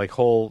summer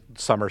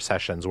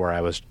sessions where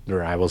I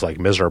was like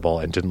miserable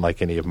and didn't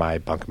like any of my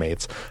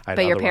bunkmates.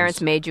 But your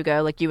parents made you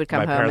go? Like you would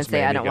come home and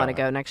say, I don't want to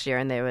go next year,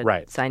 and they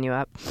would sign you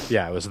up?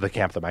 Yeah, it was the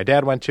camp that my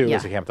dad went to. It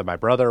was the camp that my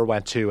brother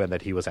went to, and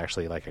that he was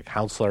actually like a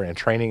counselor in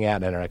training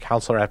at and a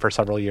counselor at for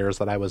several years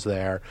that I was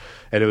there.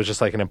 And it was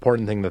just like an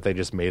important thing that they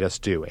just made us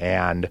do.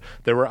 And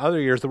there were other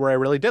years where I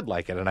really did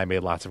like it, and I made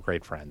lots of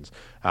great friends.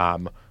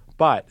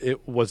 But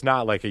it was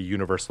not like a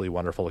universally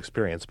wonderful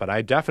experience. But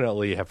I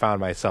definitely have found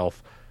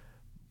myself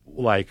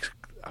like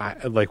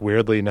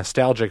weirdly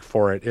nostalgic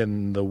for it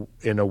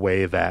in a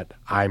way that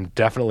I'm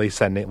definitely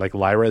sending. Like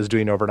Lyra is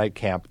doing overnight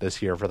camp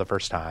this year for the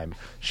first time.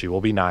 She will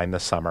be 9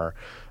 this summer,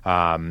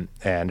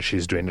 and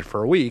she's doing it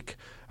for a week.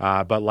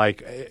 But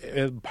like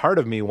part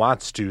of me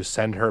wants to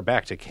send her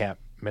back to Camp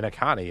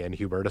Minneconne in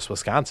Hubertus,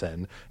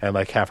 Wisconsin, and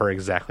like have her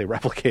exactly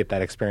replicate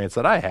that experience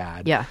that I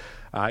had. Yeah.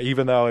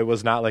 Even though it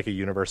was not like a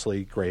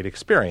universally great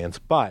experience.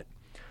 But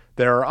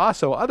there are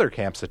also other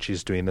camps that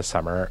she's doing this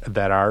summer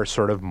that are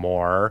sort of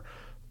more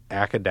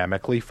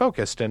academically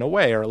focused in a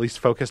way, or at least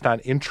focused on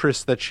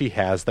interests that she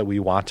has that we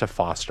want to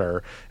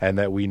foster and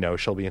that we know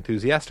she'll be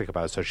enthusiastic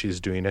about. So she's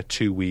doing a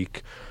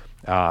 2-week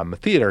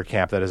theater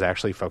camp that is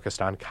actually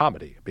focused on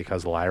comedy,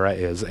 because Lyra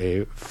is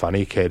a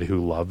funny kid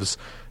who loves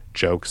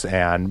jokes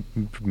and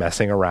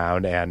messing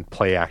around and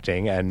play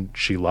acting, and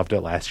she loved it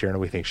last year, and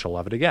we think she'll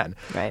love it again.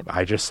 Right.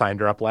 I just signed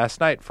her up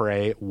last night for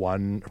a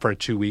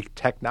 2-week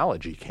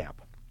technology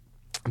camp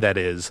that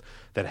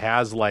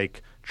has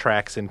like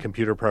tracks in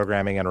computer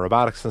programming and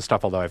robotics and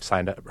stuff, although I've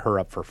signed her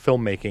up for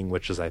filmmaking,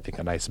 which is, I think,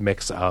 a nice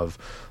mix of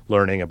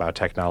learning about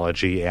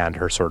technology and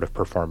her sort of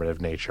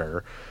performative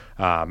nature.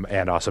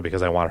 And also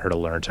because I want her to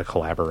learn to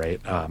collaborate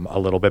a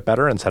little bit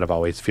better instead of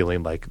always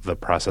feeling like the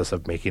process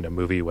of making a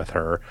movie with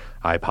her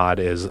iPod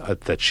is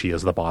that she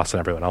is the boss and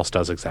everyone else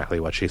does exactly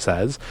what she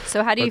says.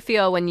 So how do you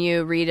feel when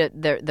you read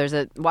it? There's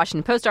a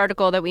Washington Post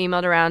article that we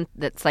emailed around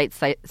that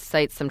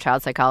cites some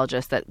child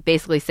psychologists that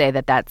basically say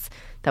that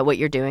what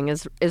you're doing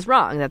is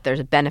wrong, that there's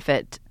a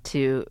benefit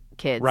to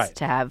kids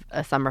to have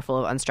a summer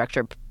full of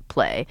unstructured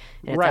play.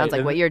 And it sounds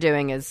like what you're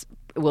doing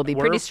will be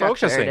pretty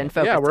structured and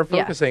focused. Yeah, we're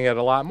focusing it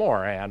a lot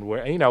more, and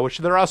which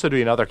they're also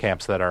doing other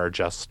camps that are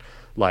just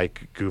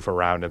like goof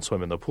around and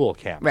swim in the pool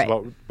camps. Right.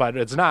 But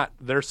it's not,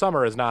 their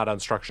summer is not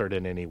unstructured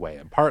in any way,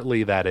 and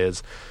partly that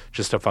is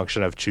just a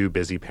function of 2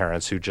 busy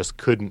parents who just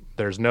couldn't.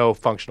 There's no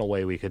functional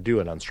way we could do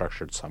an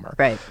unstructured summer.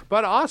 Right.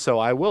 But also,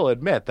 I will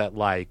admit that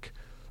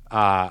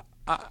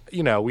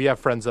we have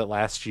friends that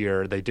last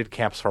year they did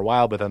camps for a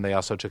while, but then they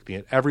also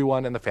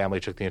everyone in the family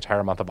took the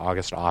entire month of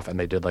August off, and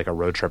they did like a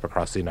road trip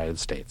across the United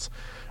States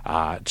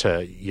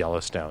to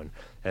Yellowstone.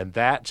 And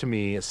that to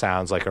me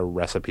sounds like a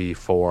recipe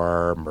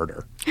for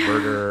murder,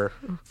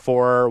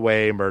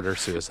 4-way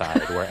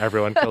murder-suicide, where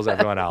everyone kills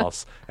everyone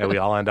else, and we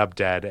all end up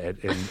dead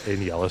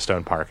in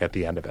Yellowstone Park at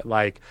the end of it.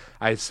 Like,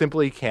 I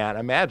simply can't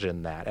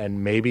imagine that.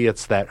 And maybe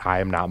it's that I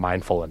am not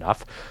mindful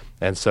enough.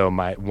 And so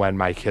when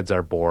my kids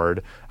are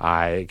bored,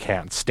 I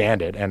can't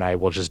stand it, and I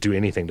will just do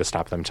anything to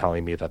stop them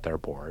telling me that they're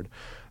bored.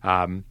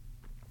 But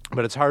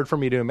it's hard for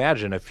me to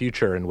imagine a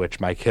future in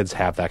which my kids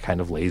have that kind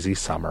of lazy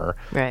summer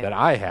that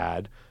I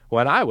had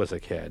when I was a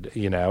kid.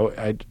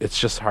 It's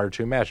just hard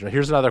to imagine.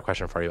 Here's another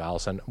question for you,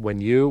 Allison. When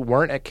you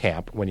weren't at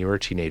camp, when you were a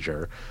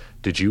teenager,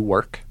 did you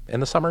work in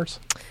the summers?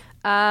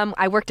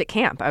 I worked at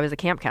camp. I was a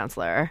camp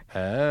counselor.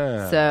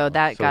 So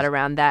that got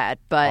around that.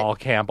 But all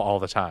camp all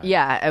the time.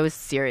 Yeah, I was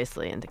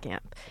seriously into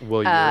camp.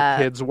 Will your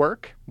kids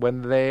work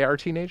when they are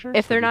teenagers?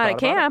 If they're not at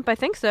camp, I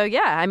think so,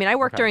 yeah. I mean, I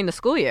worked during the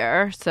school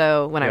year,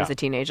 so when I was a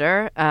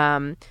teenager.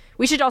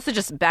 We should also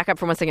just back up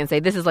for 1 second and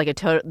say this is like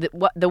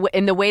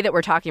in the way that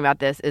we're talking about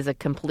this is a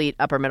complete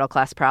upper middle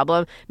class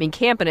problem. I mean,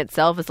 camp in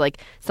itself is like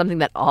something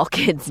that all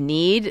kids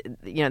need.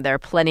 There are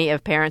plenty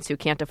of parents who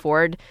can't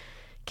afford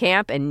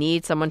camp and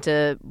need someone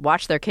to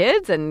watch their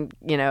kids, and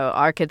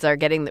our kids are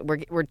getting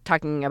we're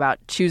talking about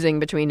choosing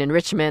between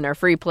enrichment or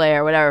free play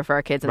or whatever for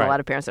our kids, and a lot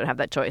of parents don't have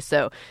that choice.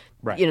 So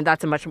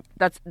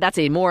that's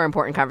a more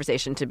important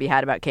conversation to be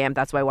had about camp.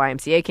 That's why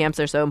YMCA camps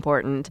are so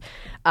important.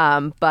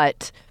 I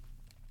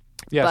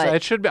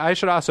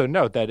should also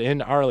note that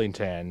in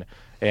Arlington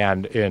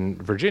and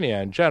in Virginia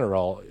in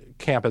general,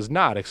 camp is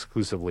not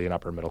exclusively an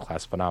upper middle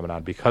class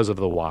phenomenon because of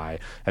the Y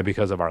and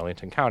because of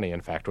Arlington County,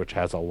 in fact, which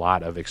has a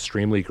lot of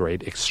extremely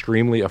great,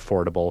 extremely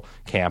affordable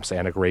camps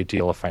and a great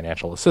deal of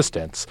financial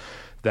assistance.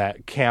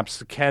 That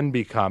camps can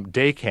become,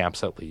 day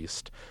camps at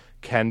least,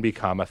 can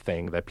become a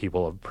thing that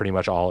people of pretty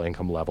much all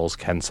income levels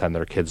can send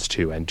their kids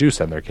to and do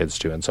send their kids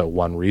to. And so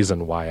one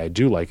reason why I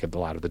do like a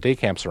lot of the day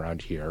camps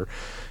around here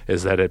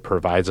is that it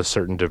provides a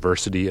certain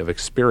diversity of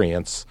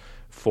experience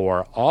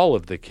for all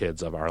of the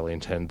kids of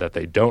Arlington that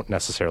they don't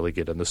necessarily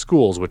get in the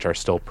schools, which are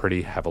still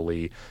pretty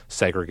heavily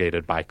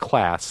segregated by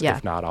class,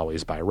 if not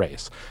always by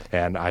race.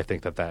 And I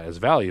think that is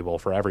valuable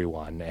for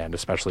everyone, and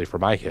especially for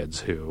my kids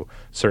who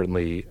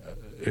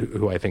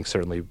I think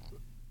certainly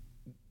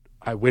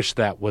I wish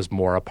that was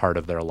more a part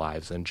of their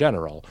lives in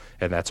general,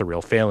 and that's a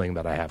real failing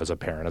that I have as a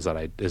parent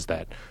is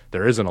that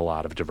there isn't a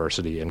lot of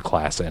diversity in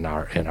class in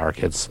our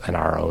kids and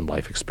our own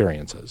life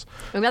experiences.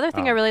 Another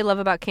thing I really love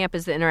about camp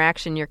is the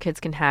interaction your kids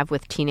can have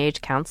with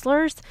teenage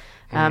counselors.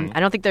 I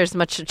don't think there's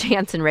much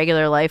chance in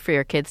regular life for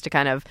your kids to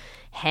kind of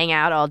hang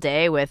out all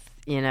day with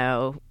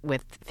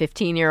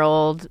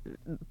 15-year-old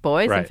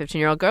boys and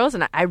 15-year-old girls,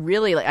 and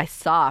I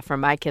saw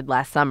from my kid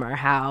last summer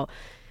how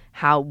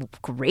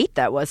great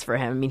that was for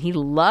him. I mean, he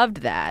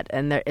loved that.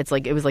 And it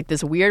was like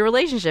this weird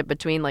relationship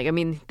between,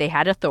 they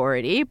had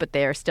authority, but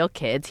they are still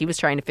kids. He was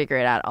trying to figure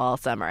it out all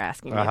summer,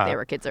 asking me if they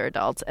were kids or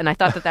adults. And I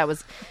thought that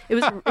was it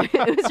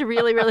was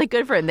really, really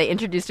good for him. They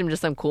introduced him to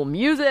some cool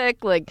music,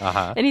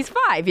 and he's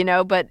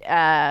 5, but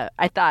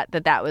I thought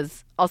that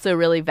was also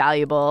really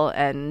valuable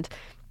and,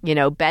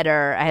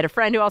 better. I had a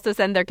friend who also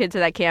sent their kid to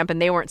that camp,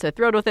 and they weren't so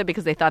thrilled with it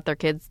because they thought their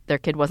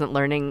kid wasn't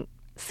learning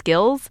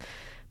skills.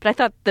 But I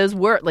thought those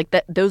were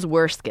those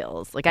were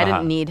skills. I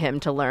didn't need him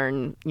to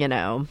learn,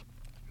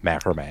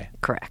 macrame.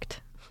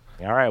 Correct.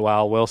 All right.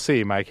 Well, we'll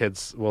see.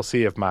 We'll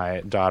see if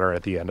my daughter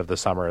at the end of the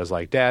summer is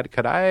like, Dad,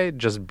 could I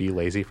just be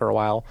lazy for a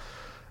while?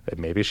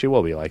 Maybe she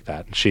will be like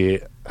that. She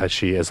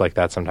is like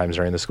that sometimes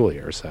during the school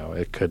year, so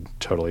it could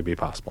totally be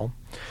possible.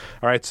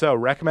 All right. So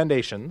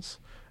recommendations.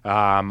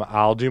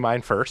 I'll do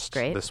mine first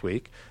this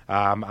week.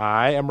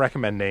 I am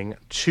recommending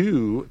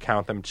two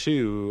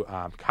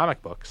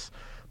comic books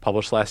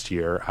published last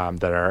year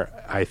that are,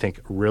 I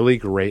think, really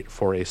great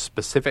for a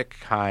specific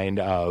kind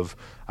of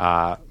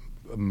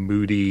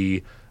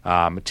moody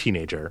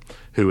teenager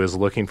who is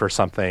looking for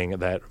something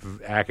that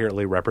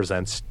accurately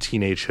represents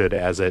teenagehood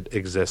as it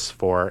exists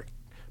for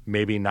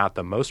maybe not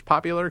the most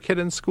popular kid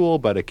in school,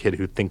 but a kid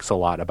who thinks a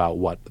lot about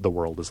what the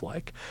world is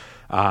like.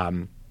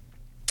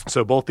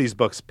 So both these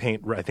books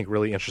paint, I think,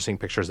 really interesting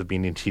pictures of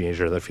being a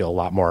teenager that feel a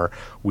lot more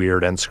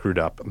weird and screwed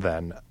up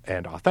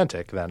and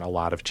authentic than a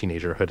lot of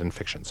teenagerhood in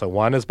fiction. So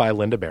one is by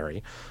Linda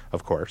Berry,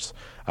 of course.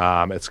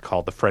 It's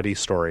called The Freddy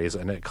Stories,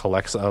 and it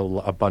collects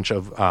a bunch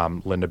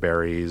of Linda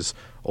Berry's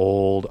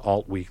old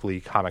alt-weekly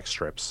comic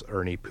strips,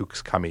 Ernie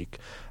Pooks Comique.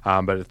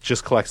 But it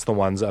just collects the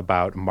ones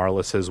about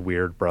Marlis's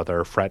weird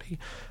brother, Freddy,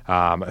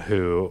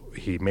 who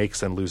he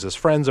makes and loses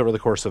friends over the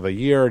course of a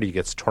year. And he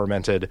gets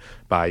tormented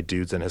by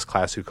dudes in his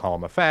class who call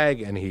him a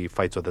fag, and he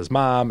fights with his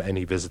mom, and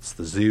he visits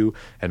the zoo.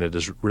 And it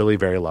is really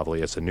very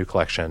lovely. It's a new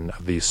collection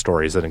of these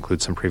stories that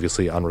include some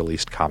previously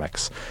unreleased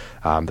comics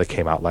that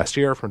came out last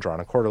year from Drawn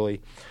and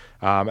Quarterly.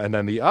 And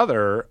then the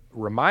other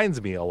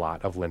reminds me a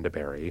lot of Linda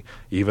Berry,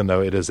 even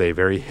though it is a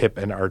very hip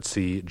and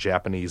artsy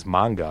Japanese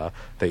manga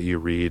that you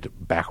read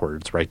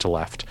backwards, right to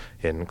left,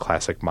 in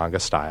classic manga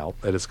style.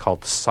 It is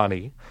called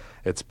Sunny.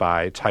 It's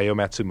by Taiyo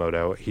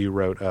Matsumoto. He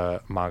wrote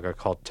a manga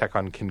called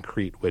Tekkon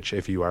Concrete, which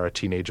if you are a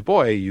teenage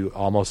boy, you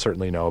almost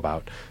certainly know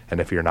about. And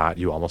if you're not,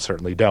 you almost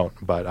certainly don't,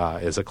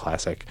 but is a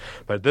classic.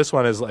 But this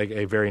one is like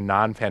a very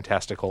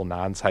non-fantastical,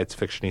 non-science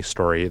fiction-y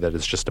story that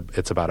is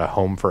it's about a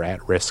home for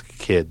at-risk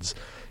kids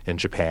in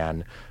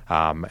Japan,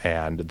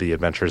 and the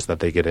adventures that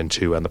they get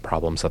into and the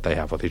problems that they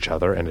have with each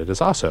other. And it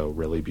is also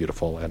really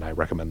beautiful, and I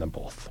recommend them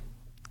both.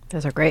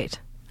 Those are great,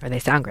 or they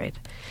sound great.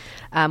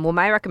 Well,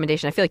 my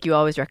recommendation, I feel like you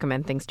always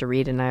recommend things to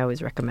read, and I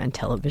always recommend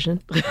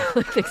television,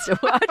 like things to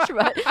watch.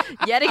 But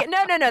yet again,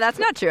 no, that's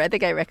not true. I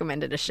think I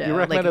recommended a show. You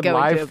recommended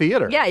live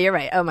theater. Yeah, you're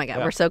right. Oh my God,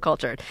 we're so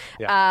cultured.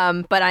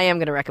 Yeah. But I am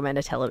going to recommend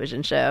a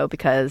television show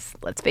because,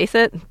 let's face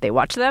it, they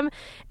watch them.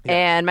 Yeah.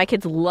 And my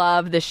kids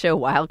love the show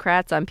Wild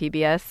Kratts on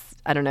PBS.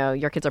 I don't know,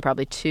 your kids are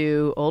probably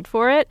too old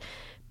for it.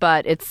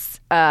 But it's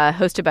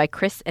hosted by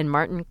Chris and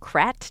Martin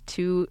Kratt,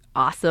 two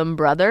awesome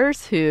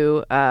brothers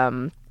who...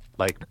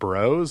 like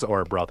bros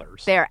or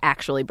brothers? They're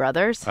actually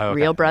brothers,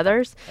 real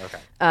brothers. Okay.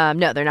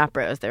 No, they're not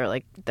bros. They're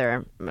I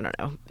don't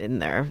know, in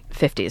their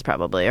 50s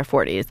probably or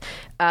 40s.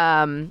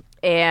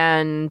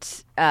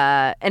 And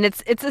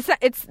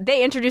it's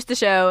they introduce the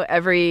show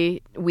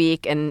every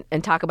week and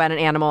talk about an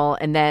animal,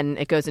 and then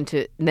it turns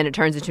into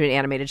an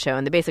animated show.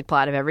 And the basic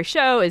plot of every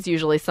show is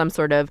usually some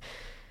sort of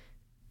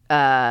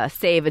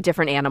save a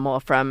different animal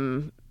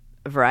from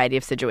a variety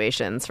of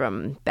situations,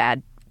 from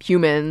bad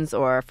humans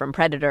or from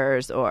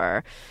predators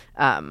or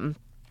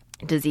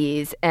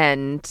disease.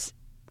 And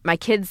my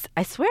kids,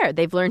 I swear,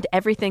 they've learned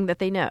everything that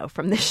they know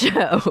from the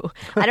show.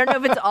 I don't know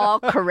if it's all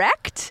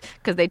correct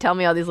because they tell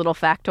me all these little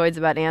factoids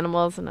about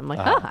animals, and I'm like,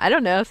 I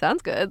don't know.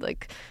 Sounds good.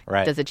 Like,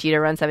 does a cheetah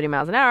run 70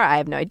 miles an hour? I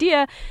have no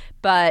idea.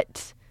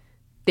 But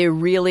they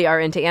really are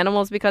into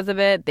animals because of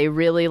it. They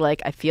really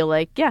I feel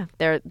like,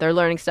 they're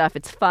learning stuff.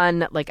 It's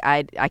fun. Like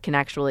I can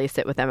actually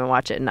sit with them and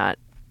watch it and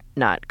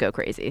not go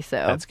crazy. So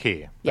that's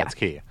key. Yeah. That's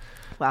key.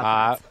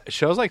 Wow.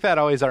 Shows like that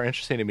always are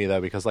interesting to me,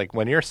 though, because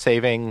when you're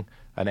saving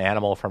an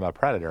animal from a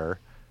predator,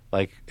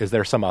 Like, is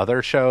there some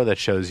other show that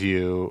shows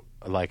you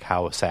like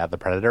how sad the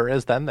predator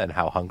is then and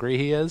how hungry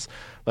he is?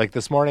 Like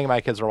this morning,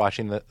 my kids were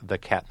watching the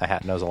Cat in the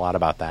Hat knows a lot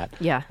about that.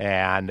 Yeah.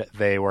 And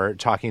they were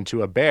talking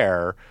to a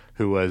bear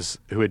who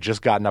had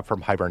just gotten up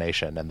from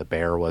hibernation, and the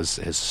bear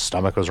his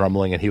stomach was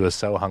rumbling and he was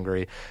so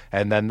hungry.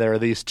 And then there are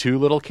these two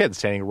little kids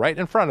standing right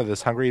in front of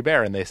this hungry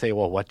bear, and they say,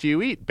 well, what do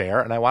you eat, bear?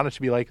 And I wanted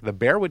to be like, the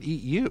bear would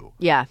eat you.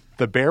 Yeah.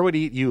 The bear would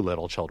eat you,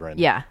 little children.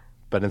 Yeah.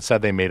 But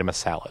instead they made him a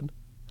salad.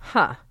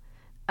 Huh.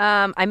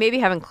 I maybe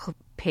haven't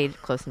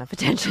paid close enough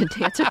attention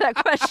to answer that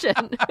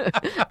question.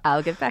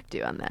 I'll get back to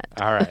you on that.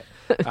 All right.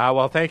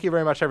 Well, thank you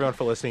very much, everyone,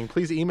 for listening.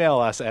 Please email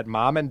us at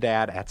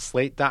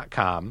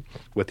momanddad@slate.com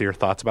with your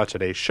thoughts about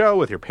today's show,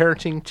 with your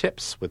parenting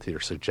tips, with your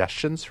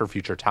suggestions for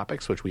future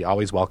topics, which we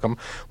always welcome.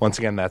 Once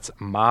again, that's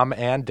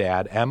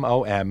momanddad,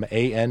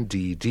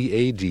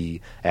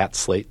 MOMANDDAD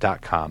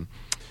 @slate.com.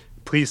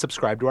 Please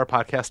subscribe to our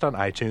podcast on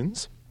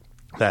iTunes.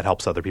 That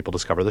helps other people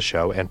discover the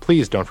show. And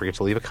please don't forget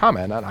to leave a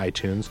comment on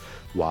iTunes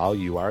while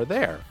you are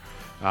there.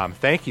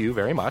 Thank you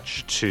very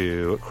much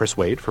to Chris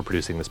Wade for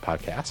producing this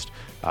podcast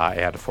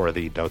and for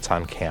the Notes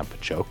on Camp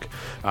joke.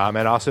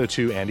 And also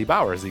to Andy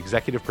Bowers, the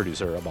executive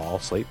producer of all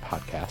Slate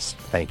podcasts.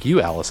 Thank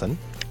you, Allison.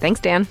 Thanks,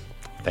 Dan.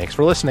 Thanks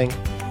for listening.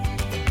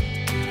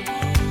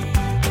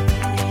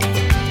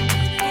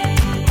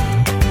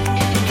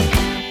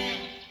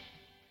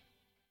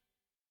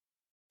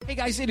 Hey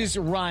guys, it is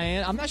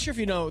Ryan. I'm not sure if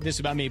you know this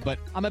about me, but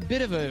I'm a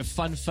bit of a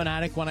fun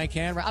fanatic when I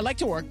can. I like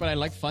to work, but I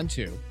like fun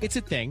too. It's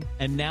a thing.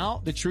 And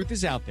now the truth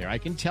is out there. I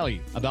can tell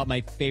you about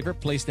my favorite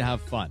place to have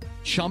fun.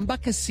 Chumba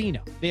Casino.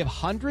 They have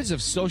hundreds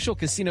of social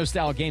casino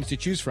style games to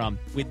choose from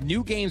with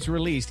new games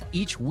released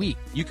each week.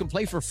 You can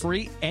play for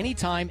free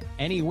anytime,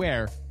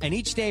 anywhere. And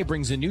each day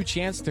brings a new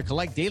chance to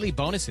collect daily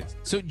bonuses.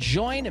 So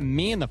join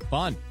me in the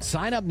fun.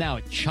 Sign up now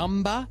at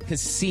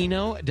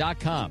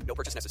ChumbaCasino.com. No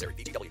purchase necessary.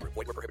 VGW Group.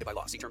 Void where prohibited by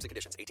law. See terms and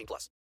conditions. 18+.